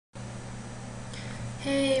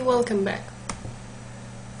Hey, welcome back.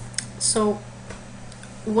 So,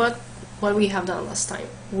 what we have done last time?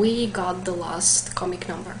 We got the last comic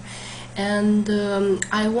number, and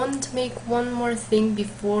I want to make one more thing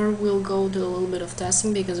before we'll go do a little bit of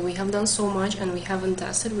testing, because we have done so much and we haven't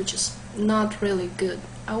tested, which is not really good.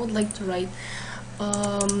 I would like to write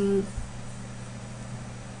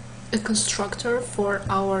a constructor for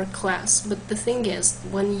our class, but the thing is,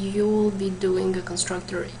 when you will be doing a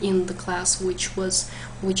constructor in the class which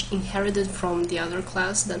inherited from the other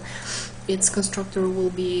class, then its constructor will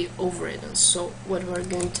be overridden. So what we're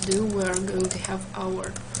going to do, we're going to have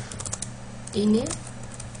our init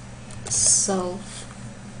self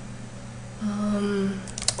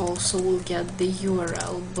also will get the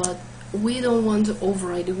URL, but we don't want to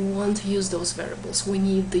override it, we want to use those variables. We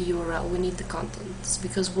need the URL, we need the contents,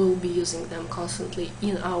 because we'll be using them constantly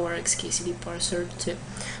in our xkcd parser too.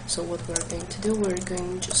 So what we're going to do, we're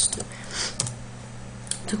going just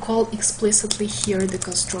to call explicitly here the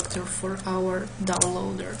constructor for our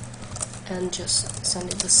downloader, and just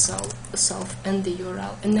send it the self and the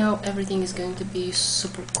URL, and now everything is going to be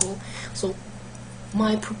super cool. So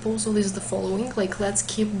my proposal is the following, like, let's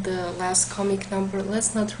keep the last comic number,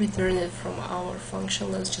 let's not return it from our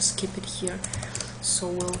function, let's just keep it here. So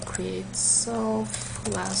we'll create self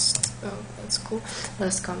last, that's cool,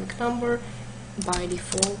 last comic number. By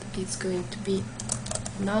default it's going to be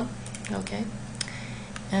none, okay.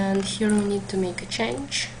 And here we need to make a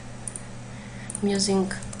change. I'm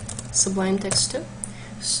using Sublime Text 2,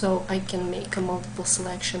 so I can make a multiple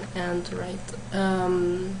selection and write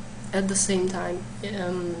at the same time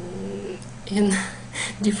in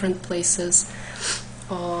different places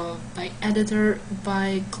by editor,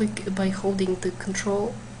 by holding the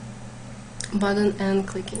control button and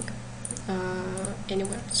clicking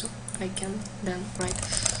anywhere, so I can then write.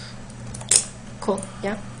 Cool,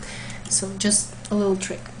 yeah. So just a little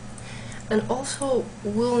trick. And also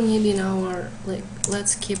we'll need in our, like,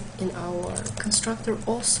 let's keep in our constructor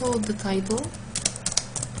also the title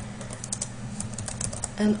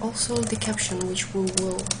and also the caption, which we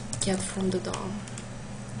will get from the DOM.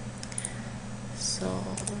 So,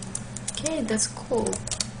 okay, that's cool.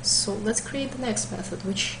 So let's create the next method,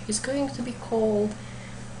 which is going to be called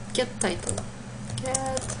getTitle.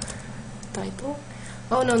 GetTitle.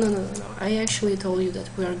 Oh, no, I actually told you that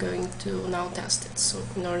we are going to now test it. So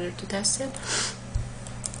in order to test it,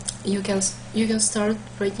 you can start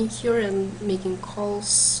writing here and making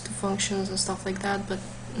calls to functions and stuff like that, but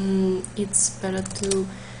it's better to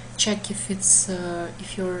check if it's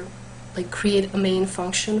if you're like create a main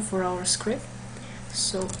function for our script.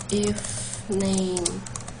 So if name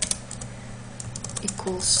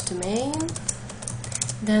equals to main,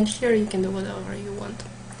 then here you can do whatever you want.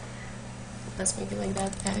 Let's make it like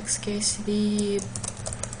that, xkcd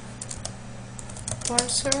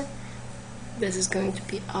parser. This is going to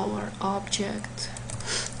be our object.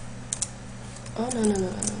 Oh, no,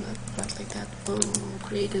 not like that. Oh,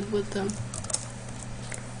 created with them.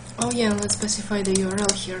 Oh yeah, let's specify the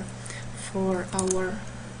URL here for our,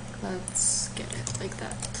 let's get it like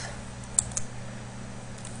that.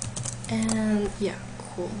 And yeah,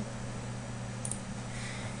 cool.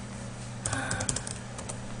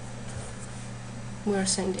 We're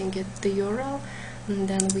sending it the URL, and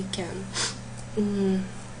then we can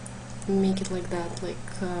make it like that, like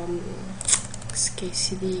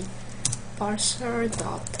xkcd parser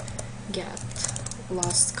dot get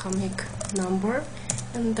last comic number,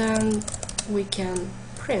 and then we can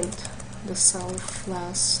print the self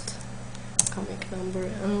last comic number,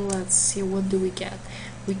 and let's see what do we get.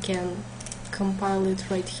 We can compile it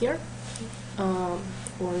right here, or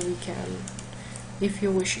we can, if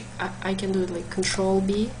you wish, I can do it like Control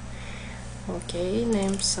B. Okay,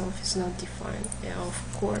 name self is not defined. Yeah, of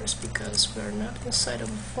course, because we're not inside of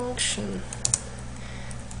a function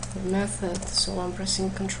method, so I'm pressing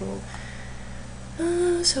Control.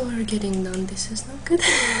 So we're getting none. This is not good.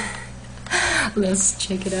 Let's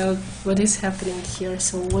check it out. What is happening here?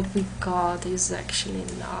 So what we got is actually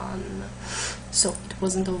none. So it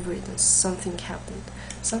wasn't overwritten. Something happened.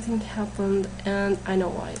 Something happened, and I know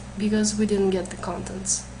why. Because we didn't get the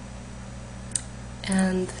contents.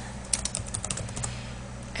 And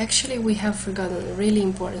actually we have forgotten a really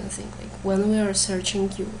important thing. Like, when we are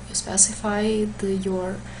searching, you specify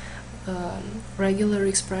your regular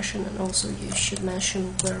expression, and also you should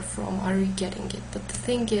mention where from are you getting it. But the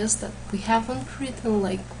thing is that we haven't written,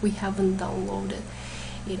 like, we haven't downloaded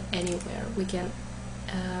it anywhere. We can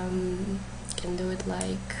do it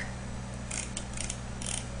like,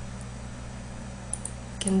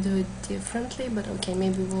 can do it differently, but okay,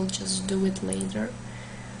 maybe we'll just do it later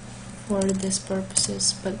for these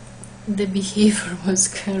purposes. But the behavior was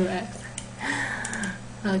correct.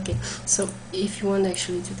 Okay, so if you want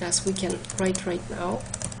actually to test, we can write right now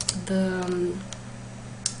the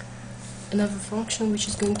another function which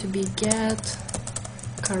is going to be get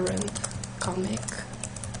current comic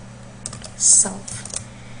self.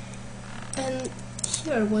 And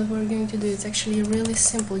here what we're going to do is actually really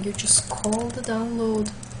simple. You just call the download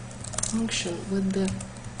function with the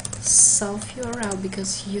self URL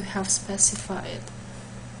because you have specified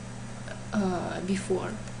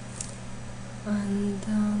before, and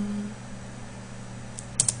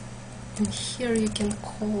here you can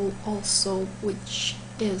call also, which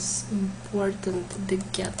is important, the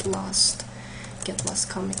get last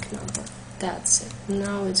comic number. That's it.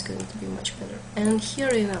 Now it's going to be much better. And here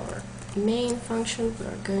in our main function we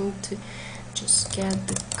are going to just get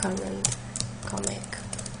the current comic,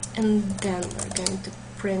 and then we're going to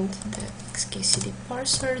print the xkcd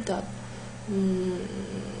parser dot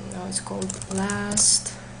now it's called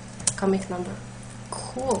last comic number.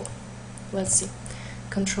 Cool. Let's see.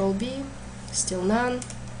 Control B, still none.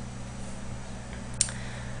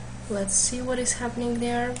 Let's see what is happening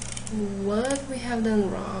there. What we have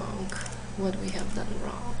done wrong. What we have done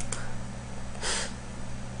wrong.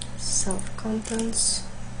 Self contents.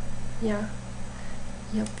 Yeah.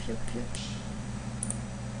 Yep.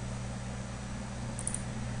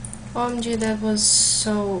 OMG, that was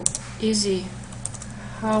so easy.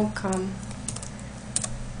 How come?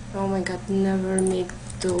 Oh my god, never make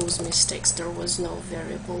those mistakes. There was no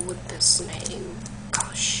variable with this name.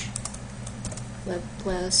 Gosh.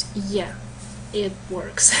 Let's yeah, it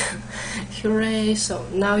works. Hooray. So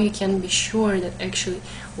now you can be sure that actually,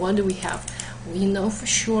 what do we have? We know for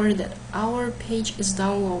sure that our page is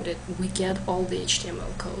downloaded. We get all the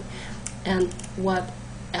HTML code. And what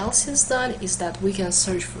else is done is that we can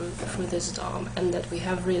search for this DOM, and that we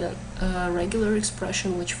have written a regular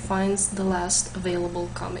expression which finds the last available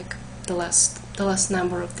comic, the last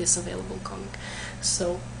number of this available comic.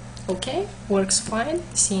 So okay, works fine.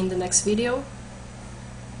 See you in the next video.